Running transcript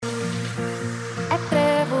É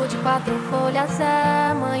trevo de 4 folhas,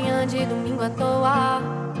 é manhã de domingo à toa.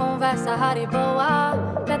 Conversa rara e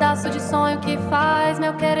boa, pedaço de sonho que faz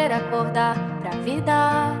meu querer acordar pra vida.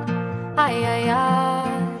 Ai, ai, ai.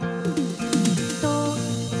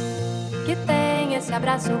 Tu que tem esse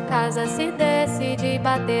abraço, casa, se decide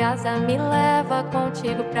bater asa, me leva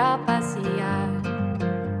contigo pra passear.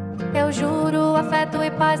 Eu juro, afeto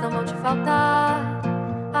e paz não vão te faltar.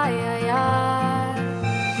 Ai, ai, ai.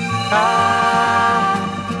 Ah,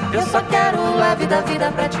 eu só quero o leve da vida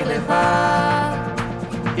pra te levar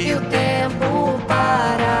e o tempo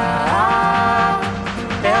parar.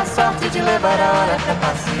 É a sorte de levar a hora pra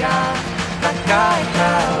passear, pra cá e pra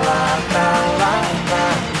lá, pra lá, pra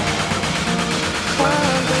lá.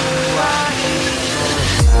 Quando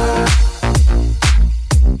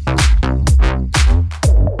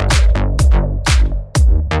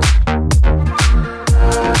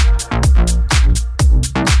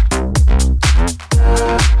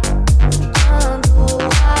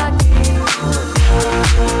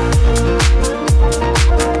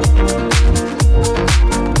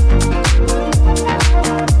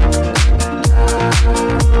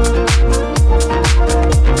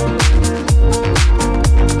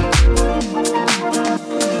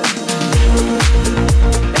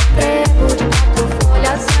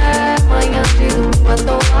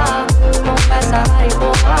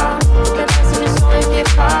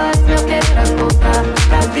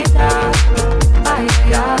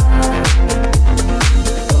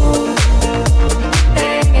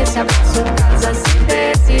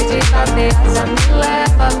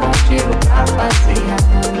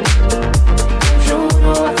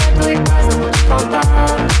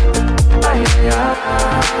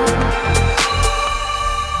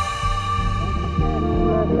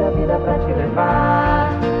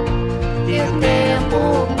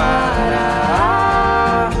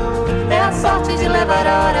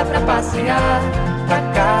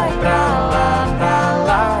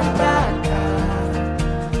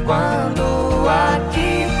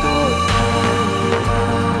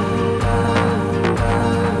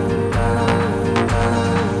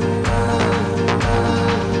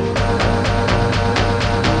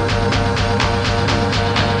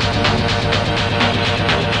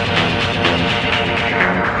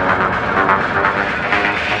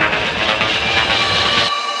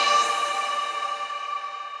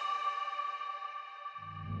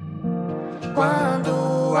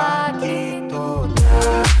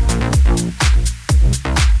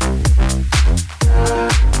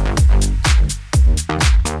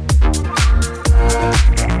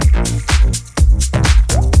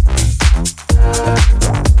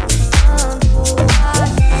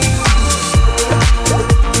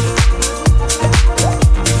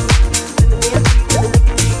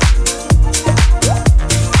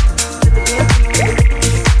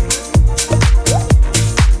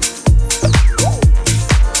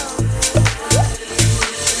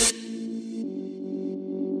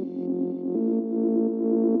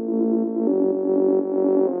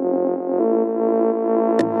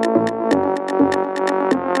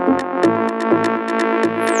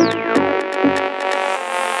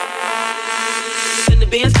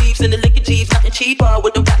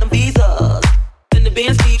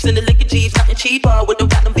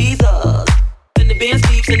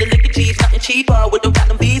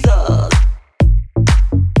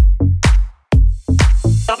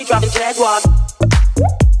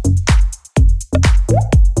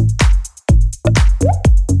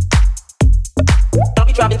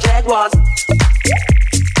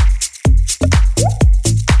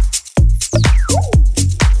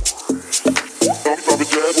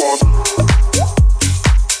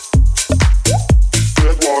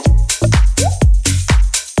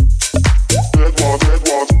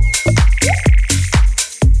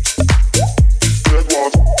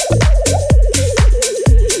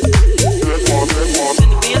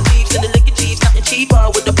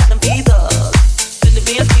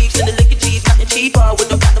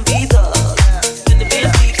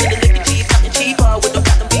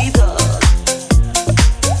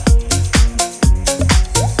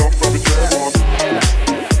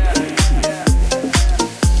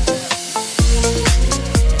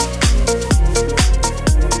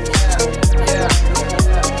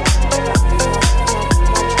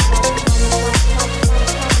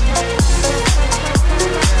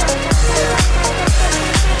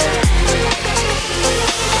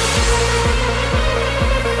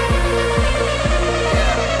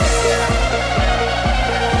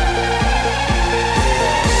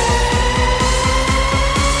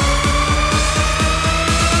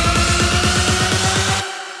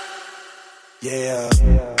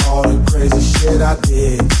All the crazy shit I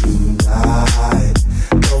did tonight,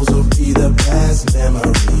 those will be the best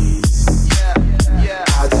memories.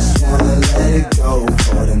 I just wanna let it go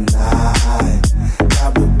for the night.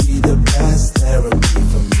 That would be the best therapy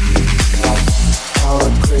for me. All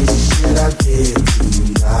the crazy shit I did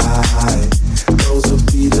tonight, those will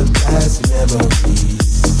be the best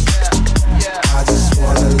memories. I just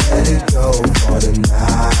wanna let it go for the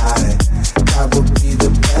night. That would be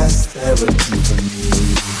the best therapy for me.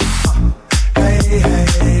 Hey,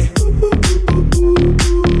 hey,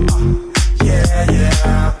 yeah,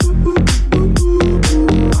 yeah.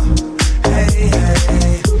 Hey, hey, yeah,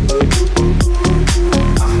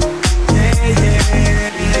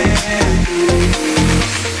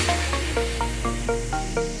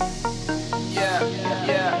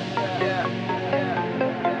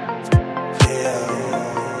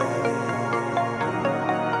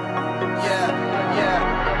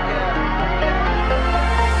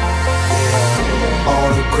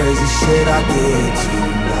 crazy shit I did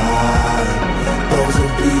tonight, those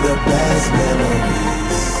will be the best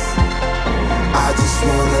memories. I just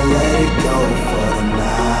wanna let it go for the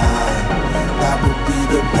night. That would be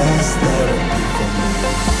the best therapy for me.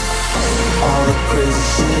 All the crazy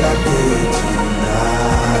shit I did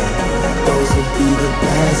tonight, those will be the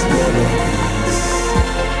best memories.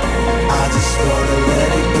 I just wanna let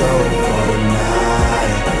it go for the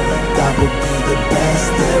night. That would be the best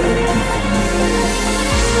therapy for me.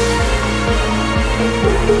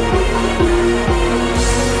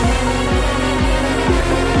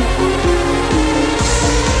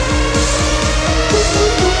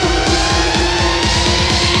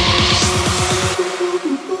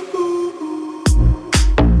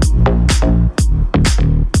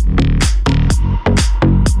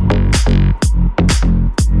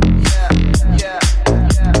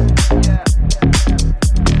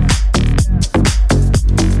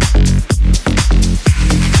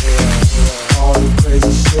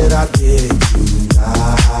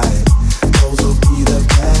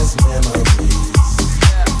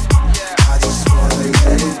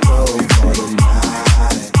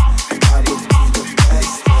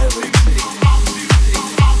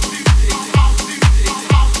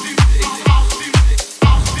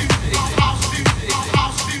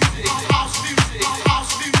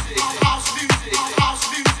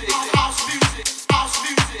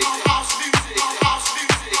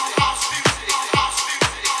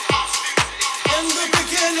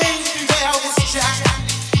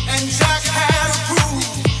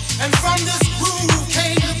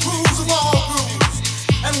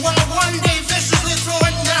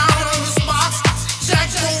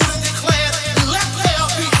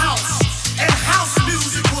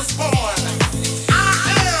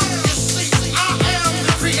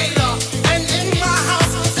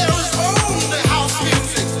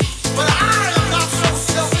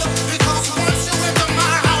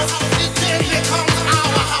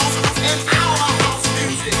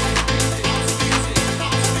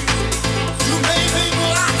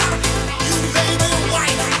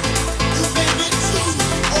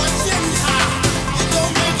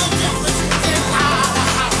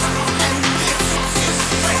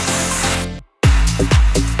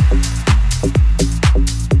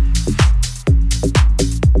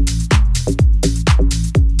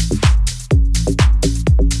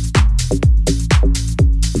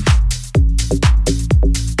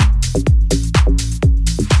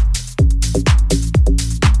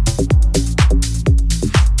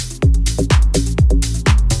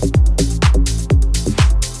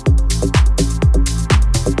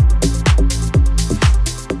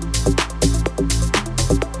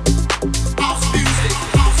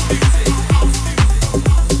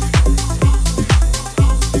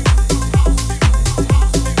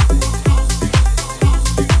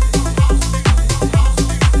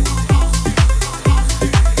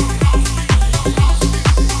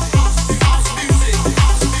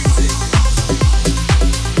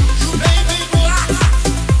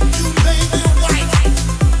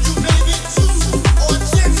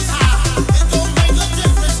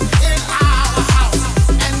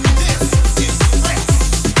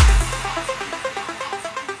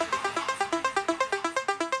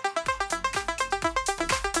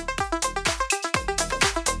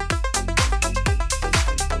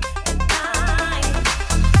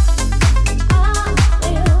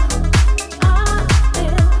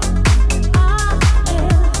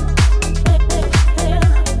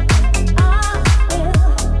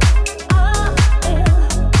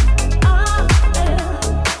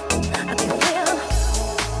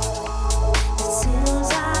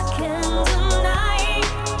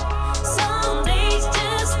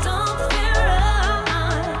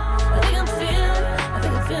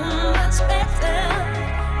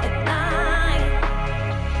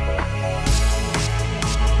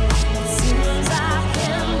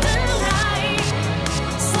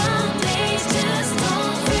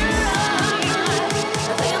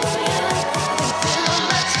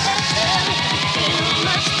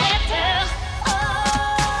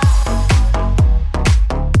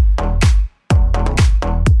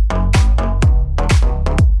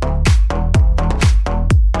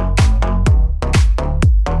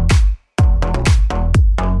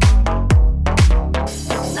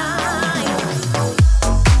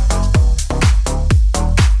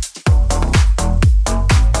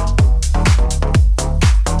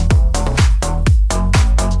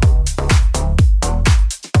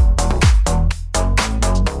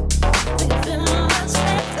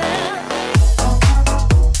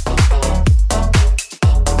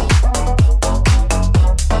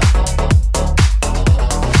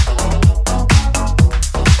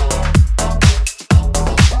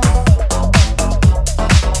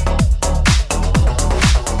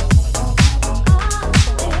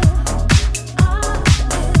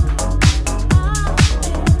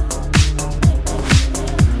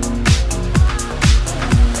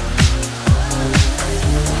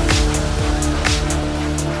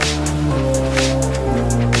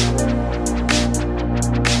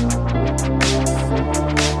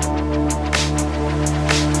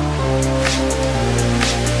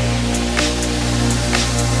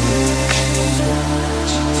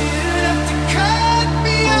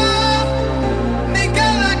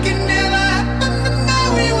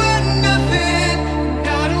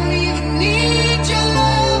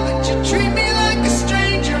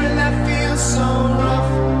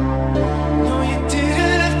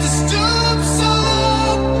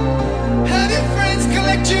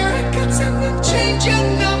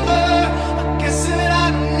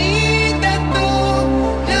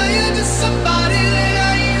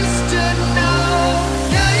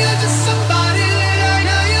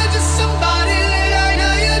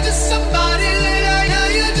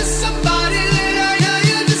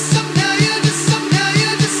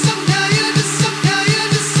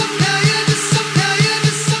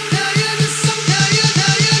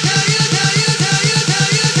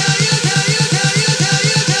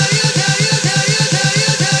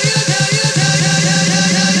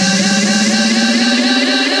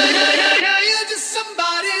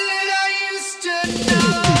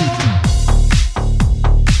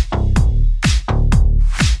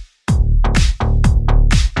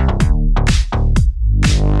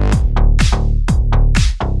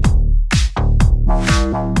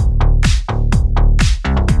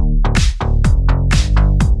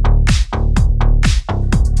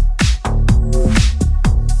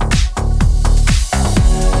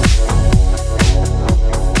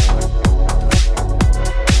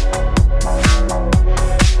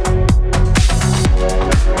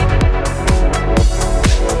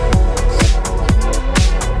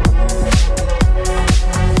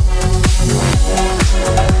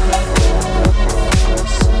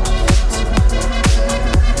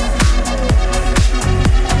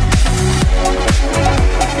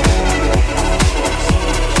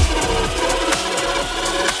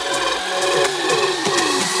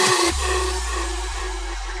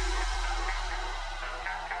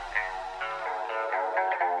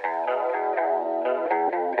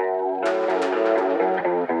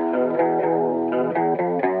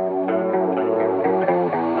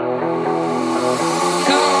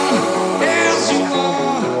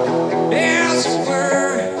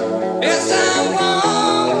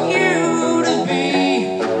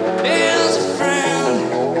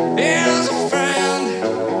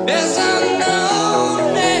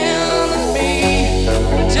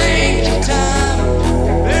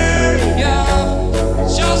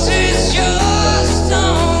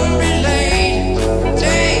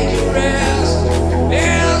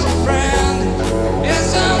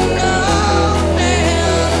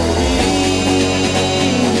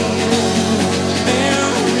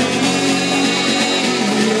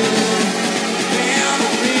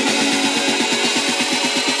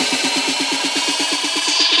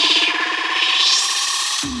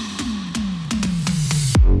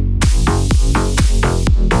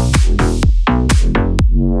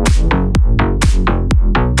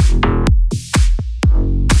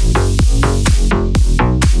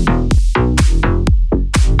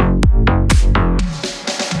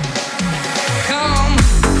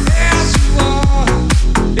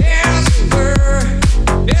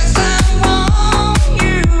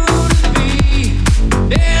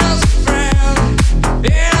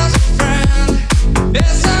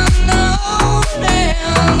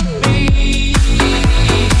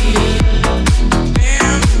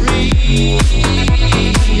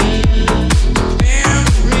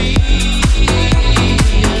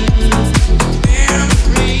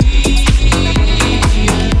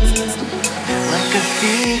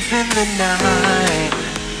 the night.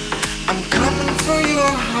 I'm coming for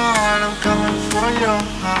your heart, I'm coming for your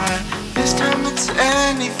heart. This time it's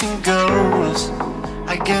anything goes.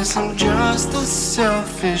 I guess I'm just a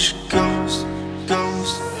selfish ghost.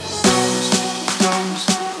 Ghost, ghost, ghost,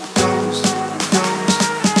 ghost, ghost,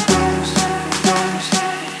 ghost, ghost,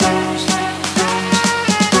 ghost,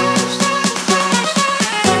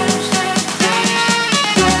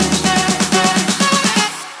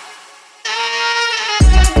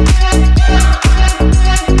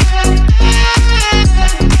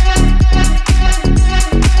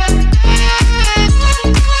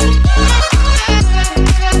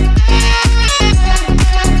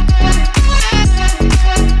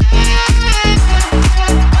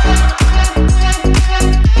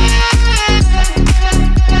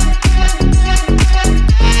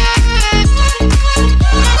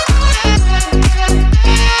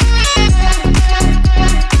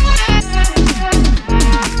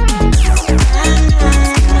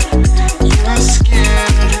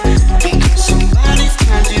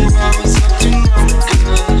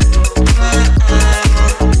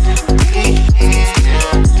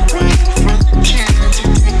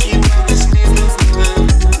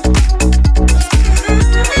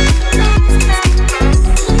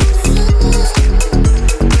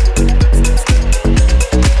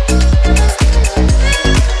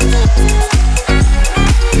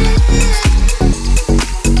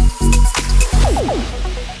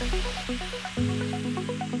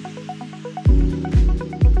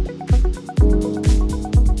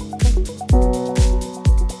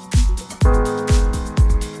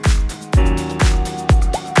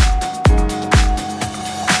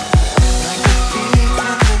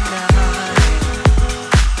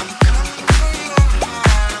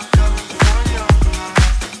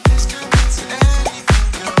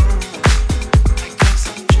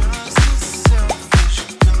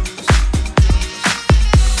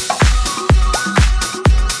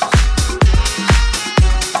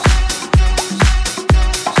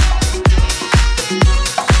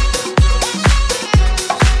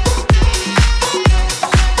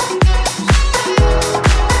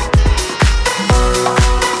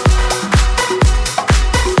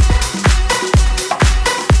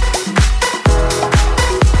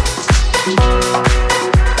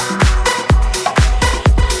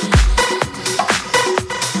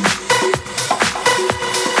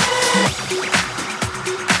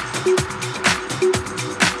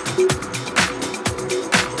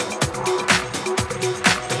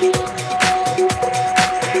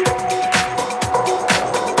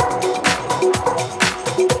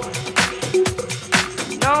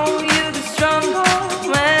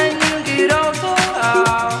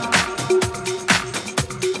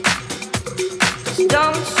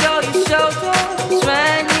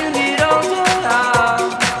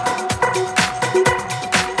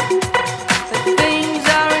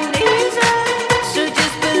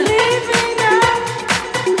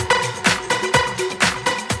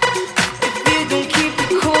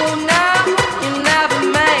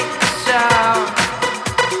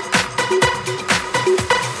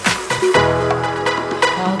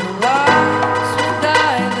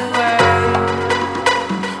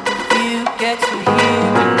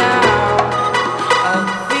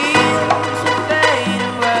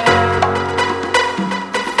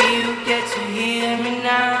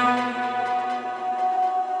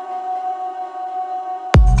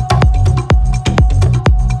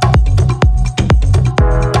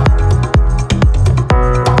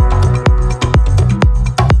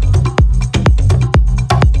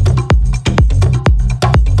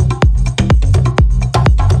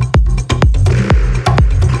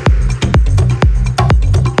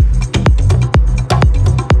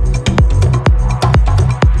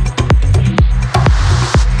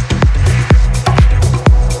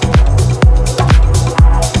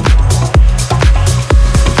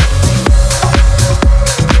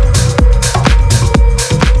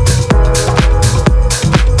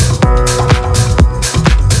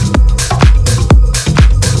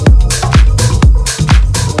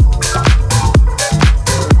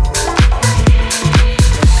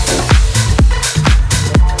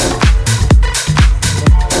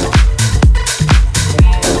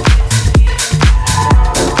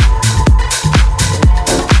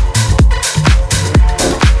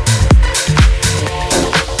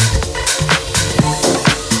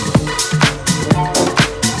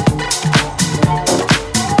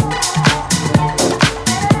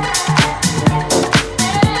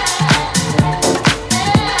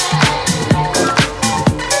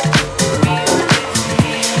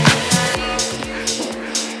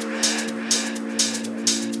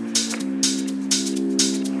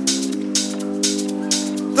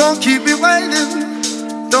 Don't keep me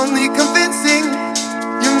waiting, don't need convincing.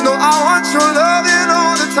 You know I want your loving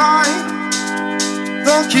all the time.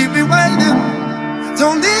 Don't keep me waiting,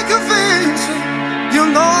 don't need convincing.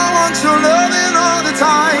 You know I want your loving all the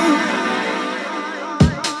time.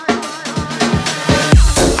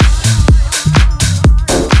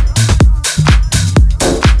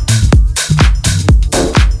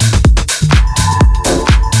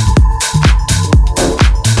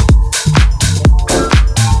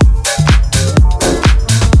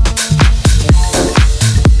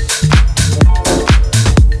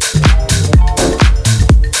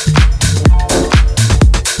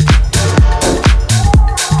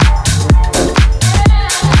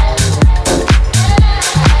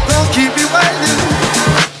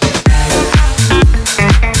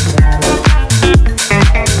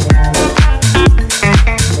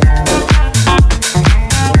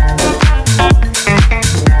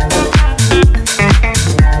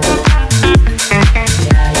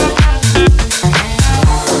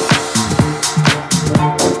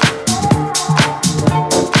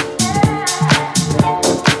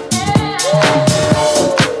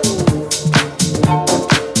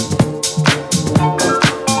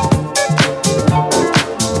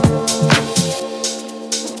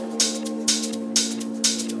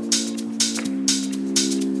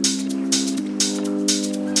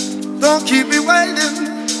 Don't keep me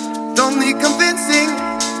waiting, don't need convincing.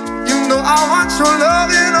 You know I want your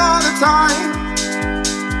loving all the time.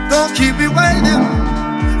 Don't keep me waiting,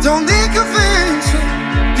 don't need convincing.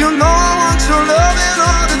 You know I want your loving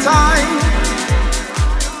all the time.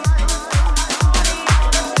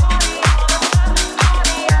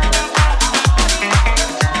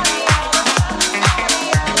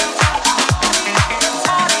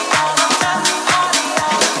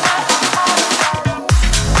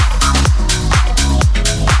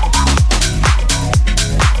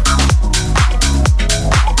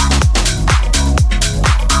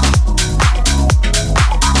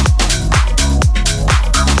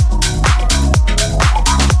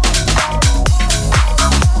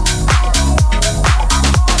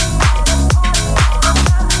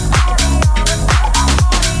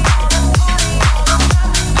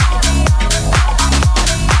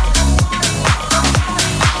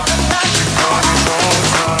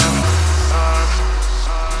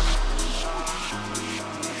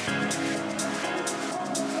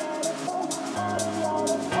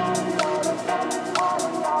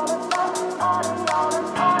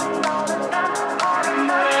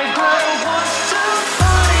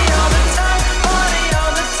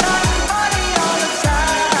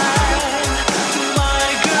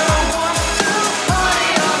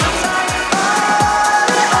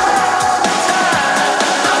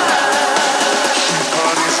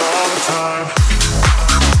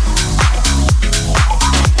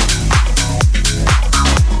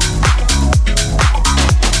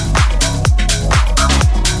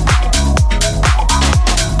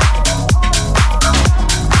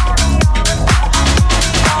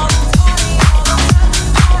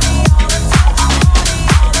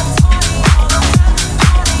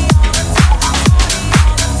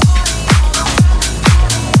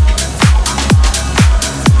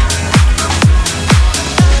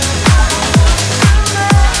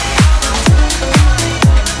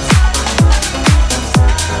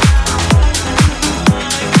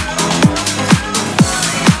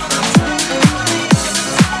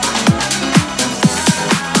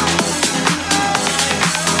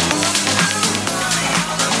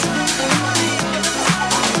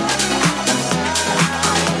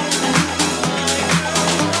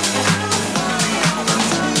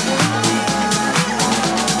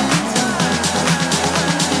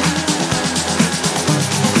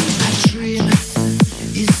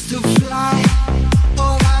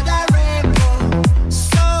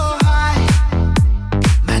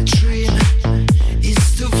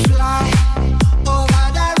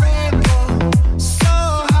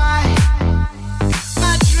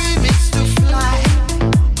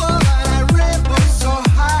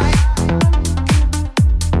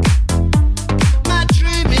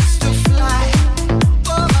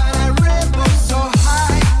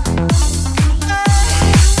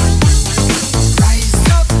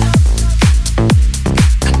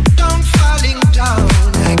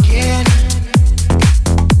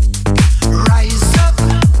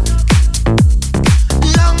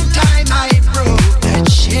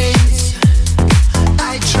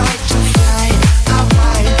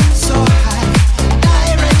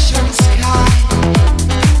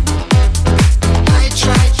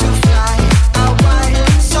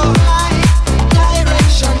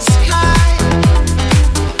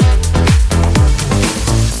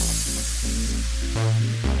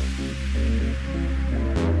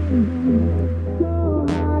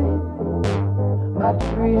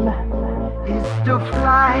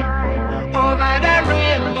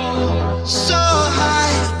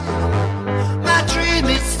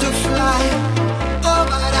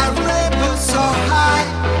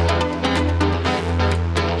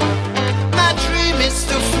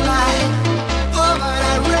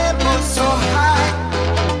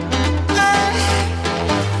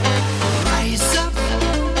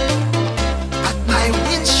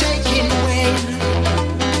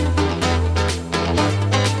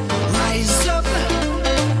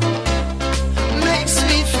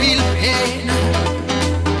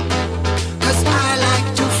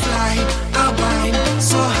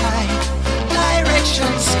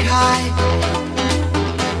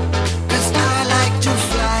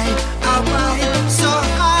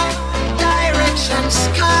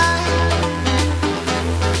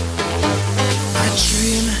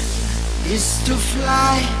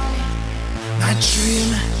 fly. My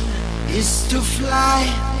dream is to fly.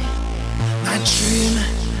 My dream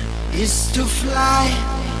is to fly.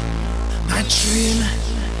 My dream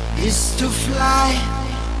is to fly.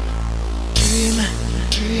 Dream,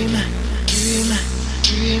 dream, dream,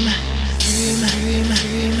 dream, dream, dream,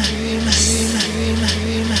 dream, dream, dream,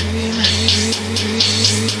 dream, dream,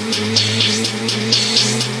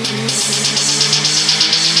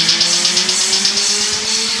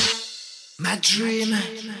 My dream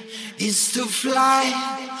is to fly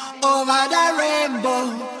over the rainbow,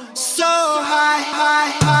 so high, high,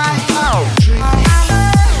 high, high.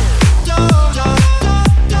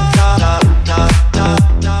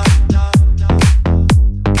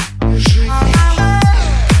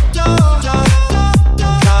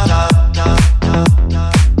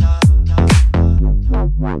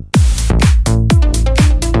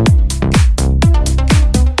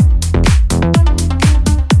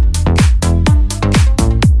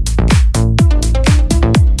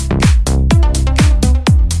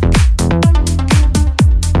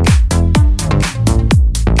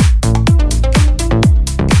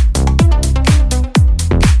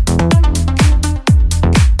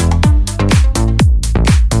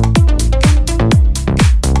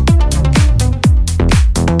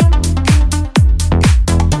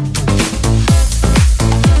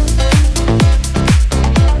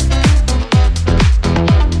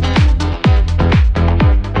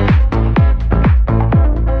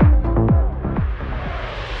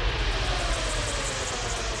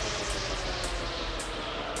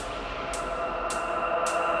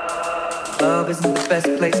 Love isn't the best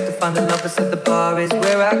place to find the lovers, so the bar is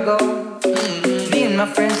where I go. Me and my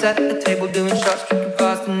friends at the table doing shots, drinking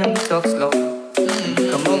fast, and then we talk slow.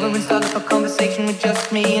 Come over and start up a conversation with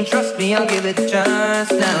just me, and trust me, I'll give it a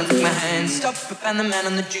chance. Now take my hand, stop it, and the man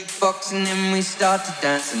on the jukebox, and then we start to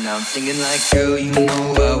dance. And now I'm singing like, girl, you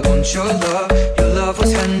know I want your love. Your love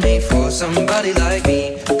was handmade for somebody like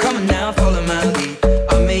me. Come on now, follow my lead.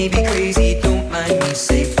 I may be crazy, don't mind me.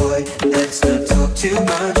 Say, boy, let's not talk too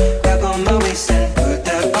much. Grab on my waist and put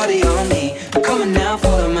that body on me. Come on now,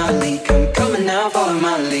 follow my lead. Come on now, follow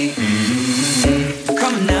my lead.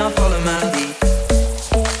 Come on now, follow my lead.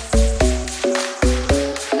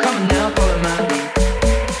 Come on now, follow my lead.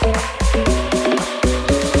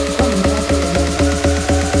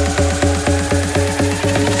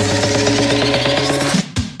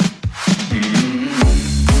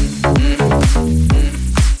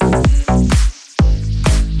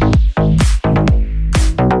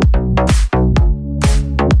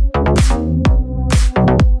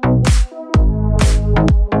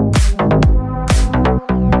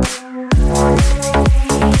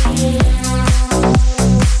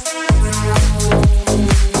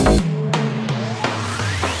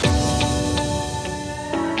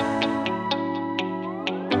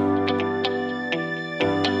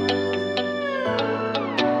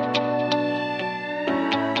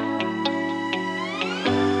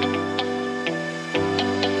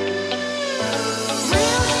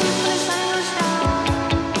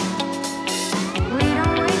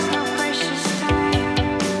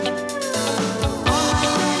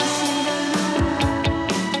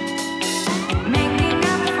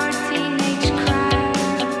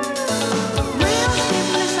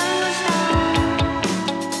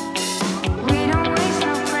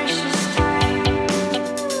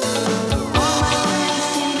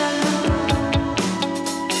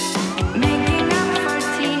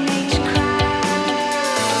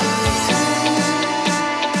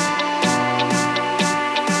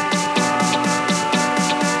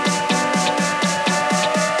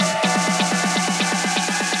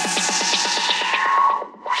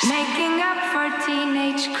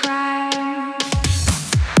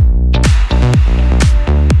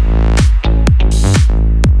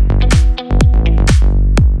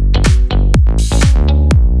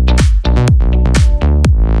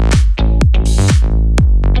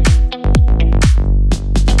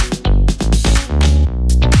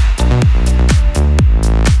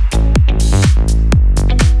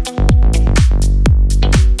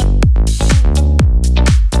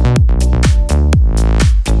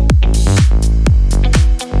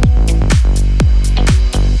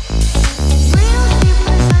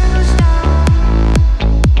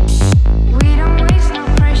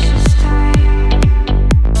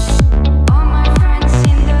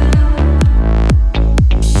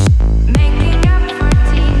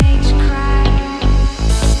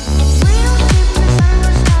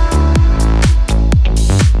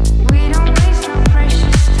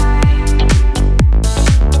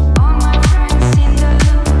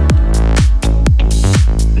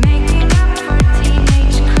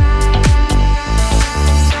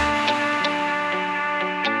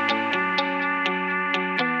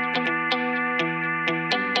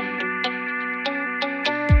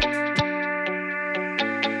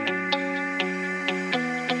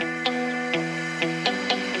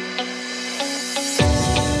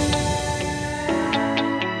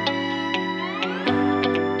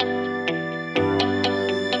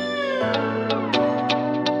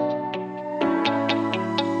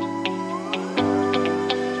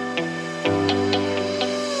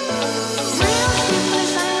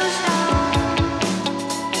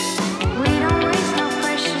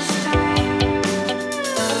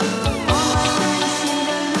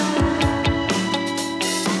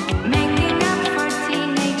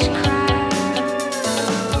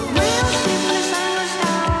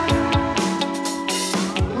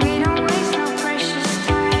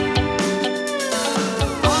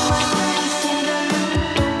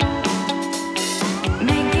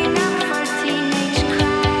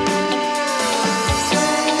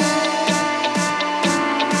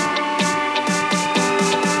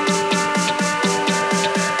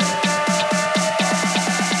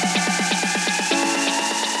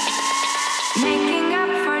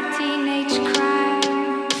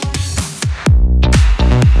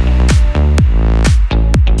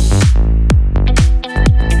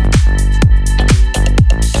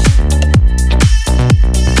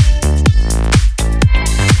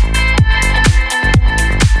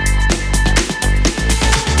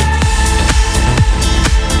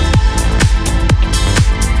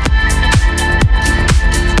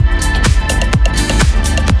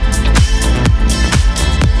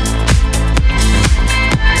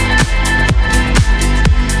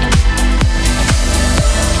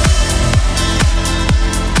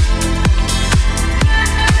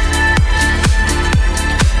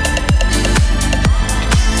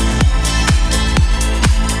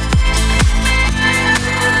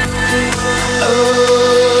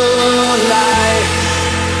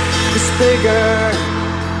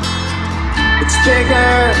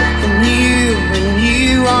 other than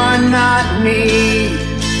you are not me.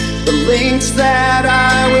 The lengths that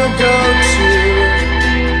I will go to,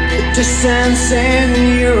 the distance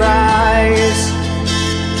in your eyes.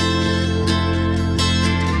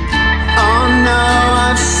 Oh no,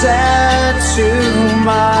 I've said too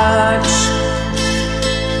much.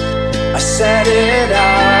 I set it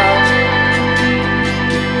up.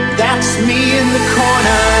 That's me in the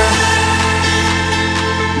corner.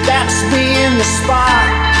 That's me in the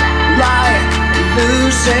spotlight,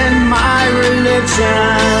 losing my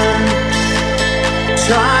religion,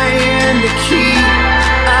 trying to keep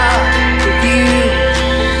up with you,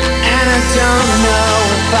 and I don't know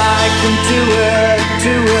if I can do it,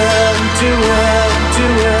 do it, do it, do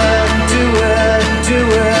it, do it, do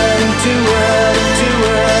it, do it, do it, do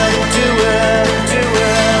it, do it,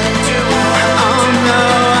 do it. Oh no,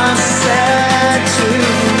 I've said too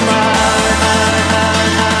much.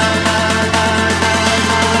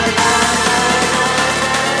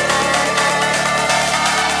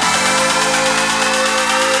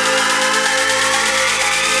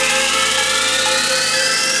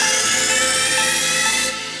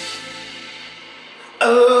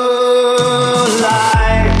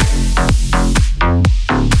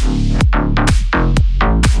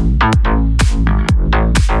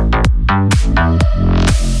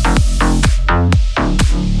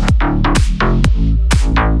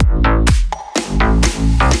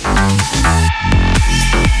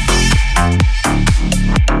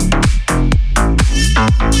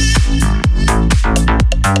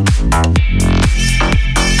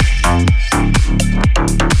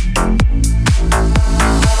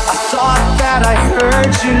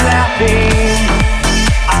 You laughing,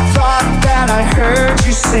 I thought that I heard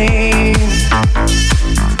you sing.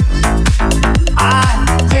 I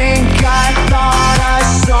think I thought I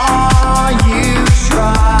saw you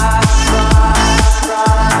try.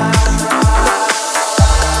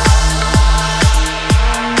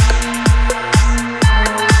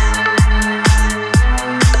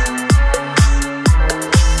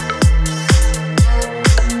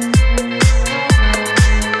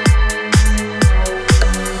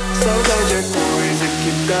 Saudade é coisa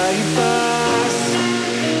que dá e passa.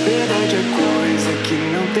 Verdade é coisa que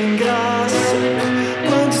não tem graça.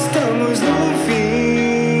 Quando estamos no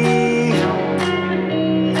fim,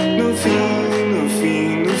 no fim, no fim,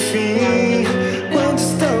 no fim. Quando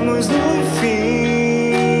estamos no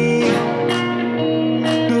fim,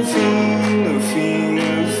 no fim, no fim,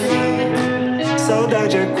 no fim.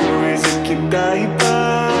 Saudade é coisa que dá e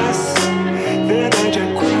passa. Verdade é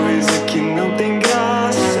coisa que não tem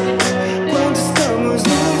graça. Quando estamos no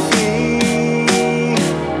fim,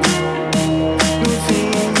 no fim,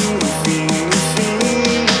 no fim.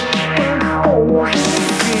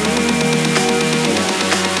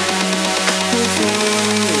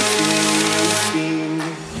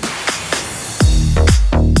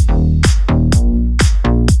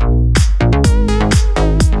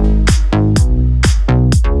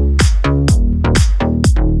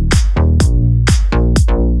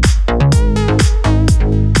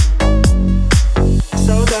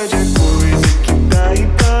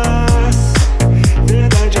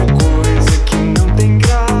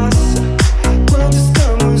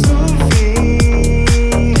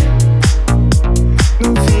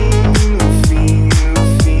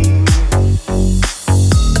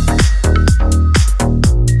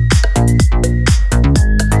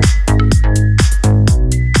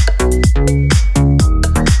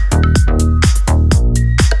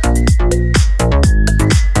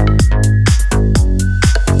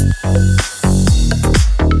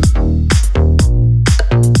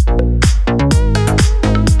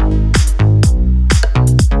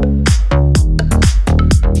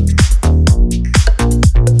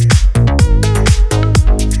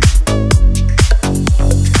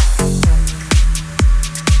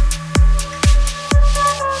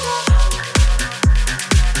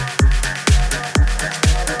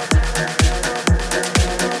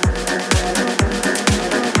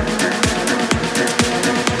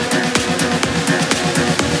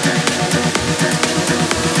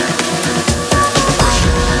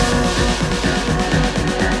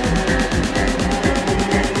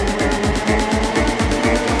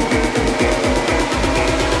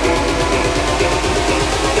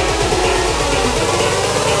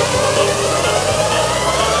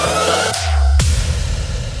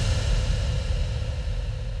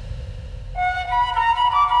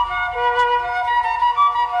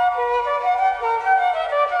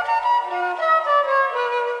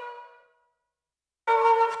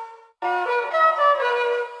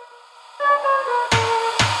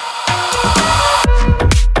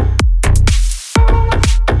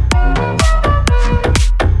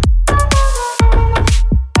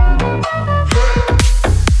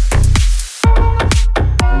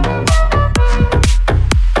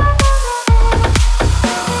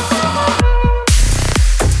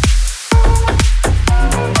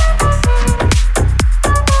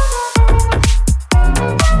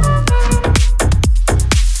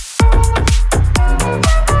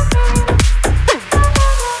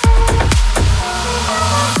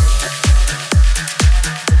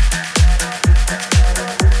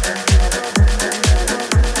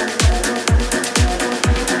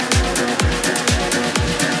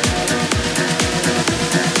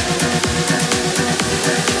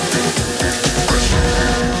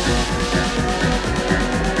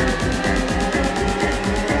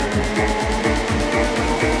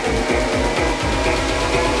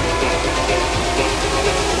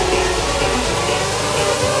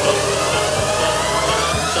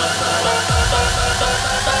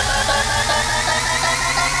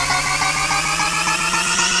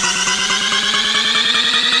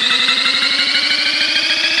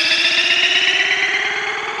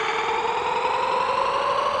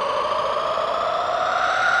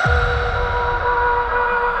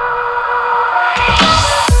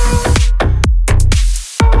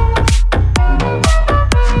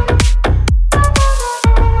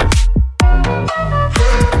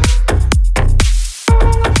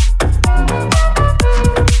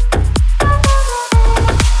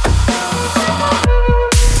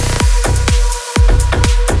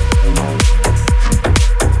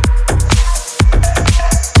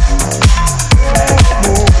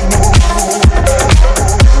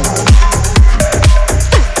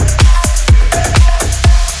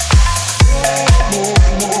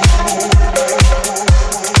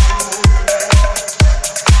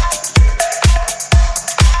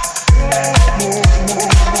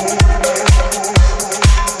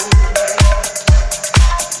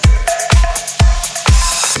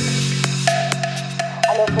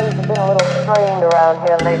 down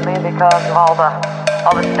here lately because of all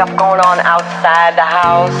the stuff going on outside the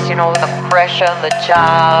house, you know, the pressure, the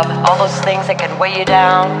job, all those things that can weigh you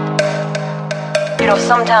down. You know,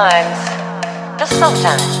 sometimes, just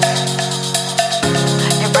sometimes,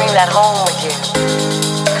 you bring that home with you.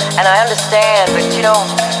 And I understand, but you know,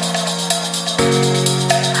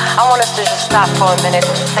 I want us to just stop for a minute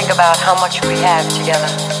and think about how much we have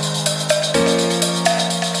together.